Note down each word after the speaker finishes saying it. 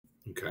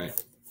Okay.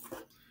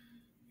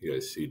 You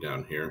guys see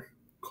down here,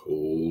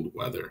 cold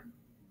weather.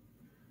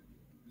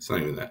 It's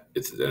not even that.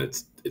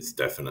 It's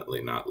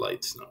definitely not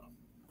light snow.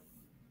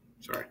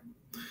 Sorry.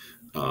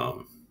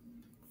 Um,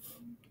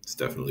 it's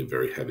definitely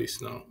very heavy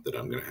snow that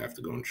I'm going to have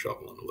to go and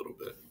shovel in a little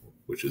bit,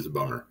 which is a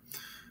bummer.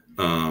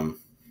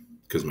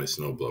 Because my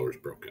snow blower's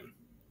broken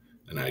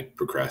and I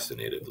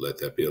procrastinated. Let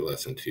that be a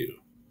lesson to you.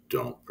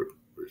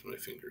 Where's my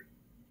finger?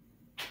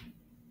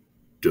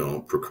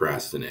 Don't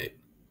procrastinate,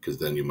 because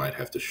then you might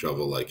have to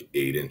shovel like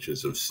 8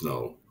 inches of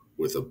snow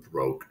with a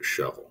broke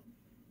shovel,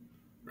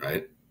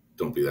 right?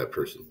 Don't be that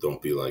person.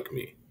 Don't be like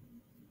me.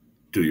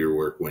 Do your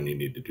work when you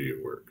need to do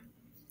your work.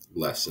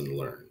 Lesson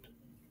learned.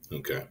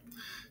 Okay.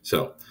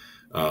 So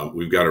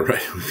we've got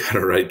a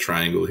right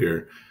triangle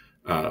here.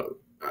 I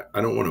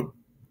don't want to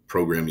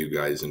program you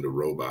guys into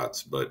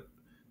robots, but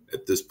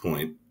at this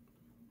point,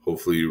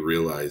 hopefully you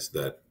realize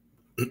that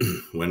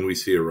when we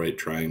see a right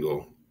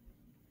triangle,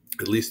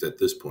 at least at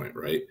this point,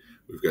 right,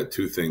 we've got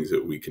two things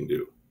that we can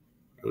do.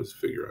 I got to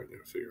figure out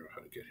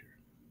how to get here.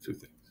 Two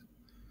things.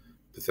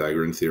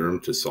 Pythagorean theorem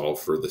to solve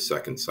for the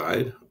second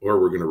side, or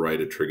we're going to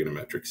write a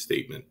trigonometric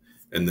statement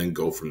and then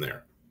go from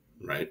there,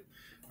 right?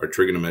 Our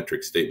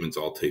trigonometric statements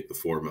all take the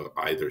form of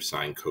either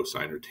sine,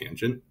 cosine, or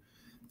tangent.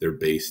 They're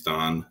based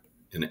on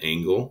an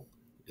angle.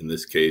 In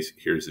this case,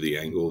 here's the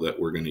angle that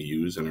we're going to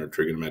use in our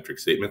trigonometric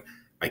statement.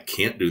 I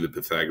can't do the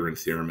Pythagorean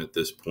theorem at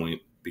this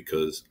point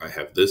because I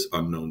have this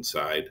unknown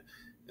side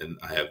and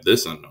I have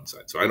this unknown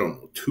side. So I don't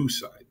know two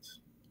sides.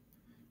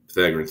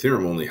 Pythagorean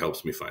theorem only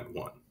helps me find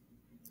one.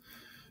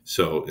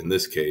 So in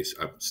this case,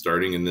 I'm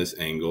starting in this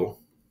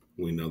angle.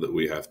 We know that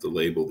we have to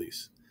label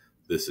these.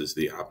 This is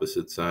the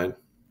opposite side.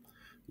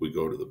 We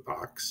go to the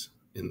box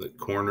in the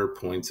corner,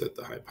 points at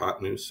the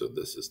hypotenuse. So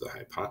this is the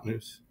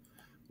hypotenuse,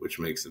 which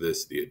makes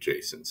this the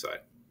adjacent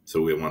side.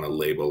 So we want to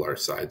label our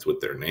sides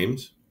with their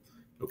names.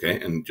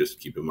 Okay, and just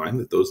keep in mind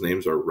that those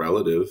names are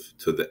relative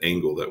to the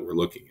angle that we're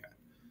looking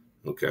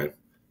at. Okay,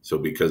 so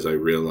because I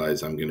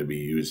realize I'm going to be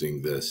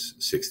using this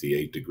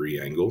 68-degree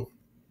angle,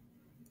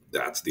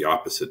 that's the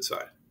opposite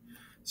side.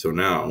 So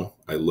now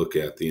I look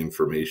at the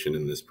information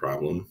in this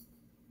problem.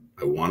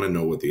 I want to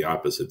know what the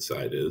opposite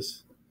side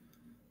is.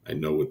 I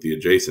know what the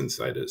adjacent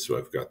side is. So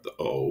I've got the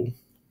O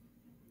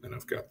and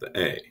I've got the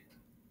A.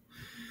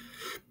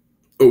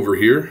 Over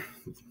here,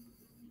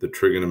 the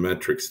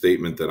trigonometric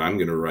statement that I'm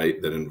going to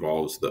write that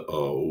involves the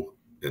O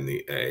and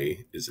the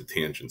A is a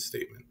tangent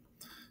statement.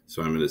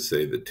 So I'm going to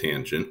say the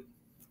tangent,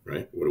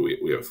 right? What do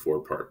we have 4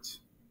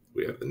 parts.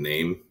 We have the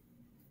name,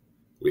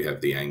 we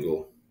have the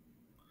angle,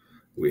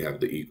 we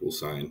have the equal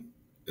sign,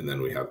 and then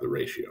we have the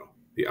ratio,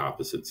 the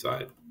opposite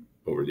side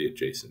over the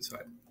adjacent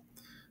side.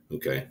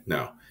 Okay,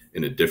 now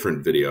in a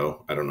different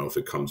video, I don't know if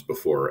it comes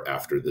before or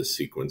after this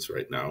sequence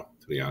right now,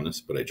 to be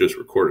honest, but I just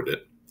recorded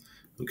it.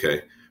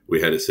 Okay,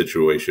 we had a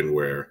situation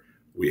where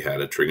we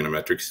had a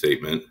trigonometric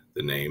statement,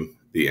 the name,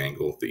 the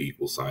angle, the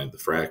equal sign, the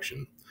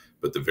fraction,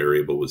 but the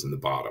variable was in the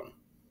bottom.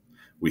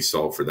 We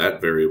solve for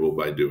that variable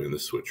by doing the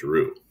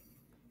switcheroo,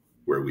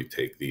 where we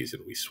take these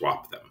and we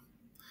swap them.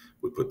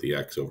 We put the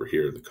x over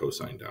here, the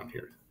cosine down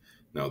here.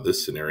 Now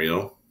this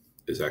scenario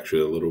is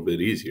actually a little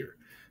bit easier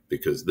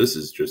because this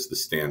is just the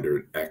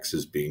standard x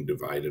is being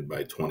divided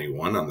by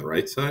 21 on the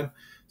right side.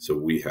 So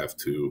we have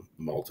to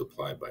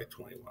multiply by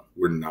 21.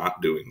 We're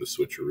not doing the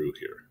switcheroo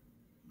here,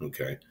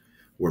 okay?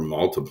 We're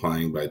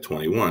multiplying by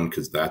 21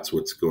 because that's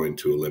what's going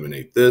to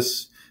eliminate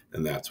this,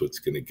 and that's what's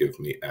going to give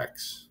me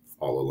x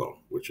all alone,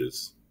 which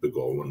is the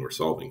goal when we're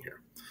solving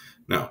here.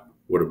 Now,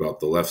 what about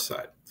the left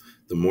side?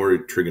 The more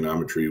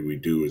trigonometry we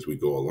do as we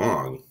go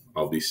along,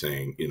 I'll be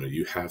saying,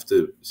 you have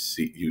to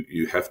see,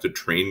 you have to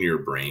train your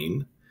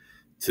brain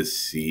to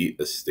see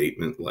a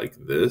statement like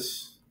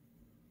this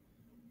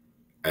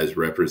as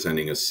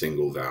representing a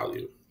single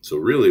value. So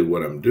really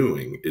what I'm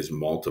doing is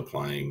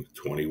multiplying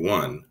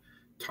 21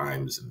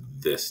 times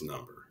this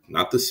number,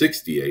 not the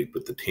 68,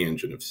 but the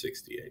tangent of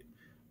 68,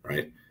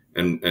 right?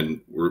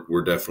 And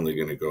we're definitely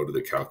going to go to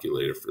the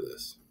calculator for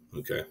this,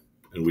 okay?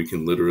 And we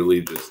can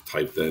literally just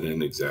type that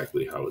in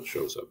exactly how it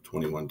shows up,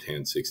 21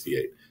 tan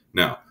 68.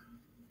 Now,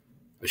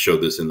 I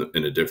showed this in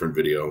a different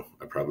video.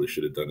 I probably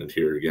should have done it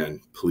here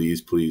again.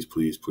 Please, please,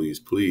 please, please,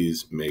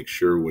 please make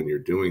sure when you're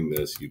doing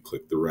this, you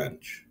click the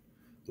wrench.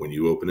 When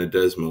you open a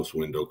Desmos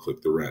window,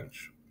 click the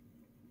wrench.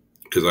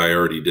 Because I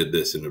already did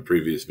this in a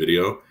previous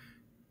video.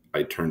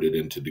 I turned it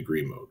into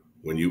degree mode.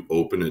 When you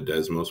open a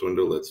Desmos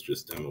window, let's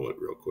just demo it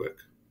real quick.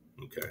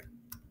 Okay.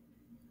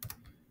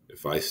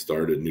 If I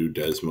start a new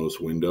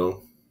Desmos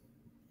window,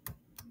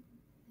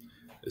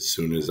 as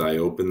soon as I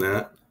open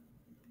that,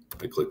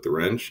 I click the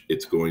wrench,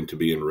 it's going to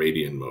be in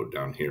radian mode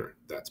down here.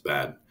 That's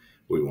bad.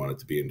 We want it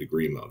to be in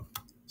degree mode.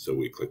 So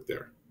we click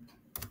there.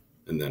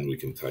 And then we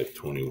can type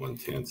 21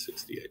 tan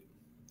 68.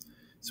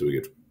 So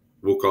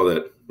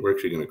we're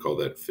actually going to call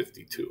that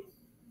 52.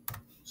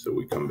 So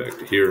we come back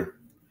to here.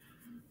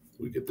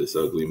 We get this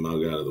ugly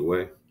mug out of the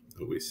way.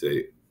 And we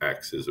say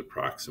x is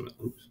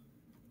approximately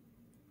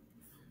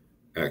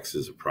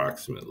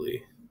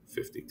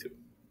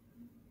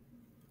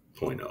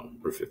 52.0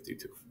 or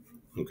 52.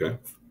 Okay.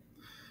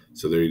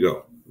 So there you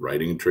go.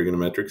 Writing a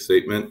trigonometric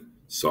statement,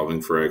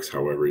 solving for x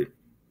however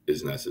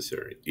is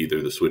necessary.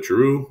 Either the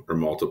switcheroo or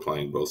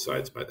multiplying both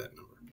sides by that number.